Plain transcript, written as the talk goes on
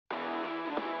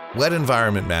Wet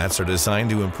environment mats are designed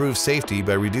to improve safety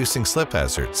by reducing slip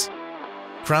hazards.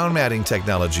 Crown Matting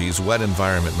Technologies wet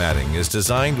environment matting is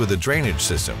designed with a drainage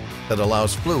system that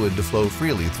allows fluid to flow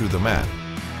freely through the mat.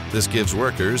 This gives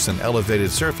workers an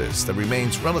elevated surface that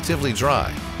remains relatively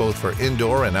dry, both for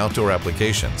indoor and outdoor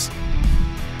applications.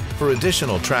 For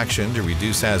additional traction to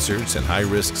reduce hazards in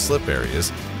high-risk slip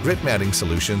areas, grit matting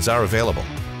solutions are available.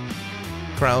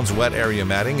 Crown's wet area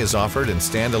matting is offered in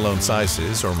standalone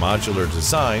sizes or modular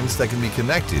designs that can be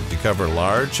connected to cover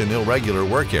large and irregular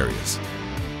work areas.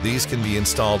 These can be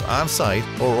installed on-site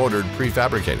or ordered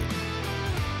prefabricated.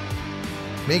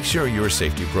 Make sure your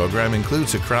safety program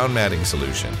includes a Crown matting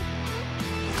solution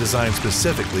designed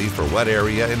specifically for wet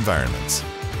area environments.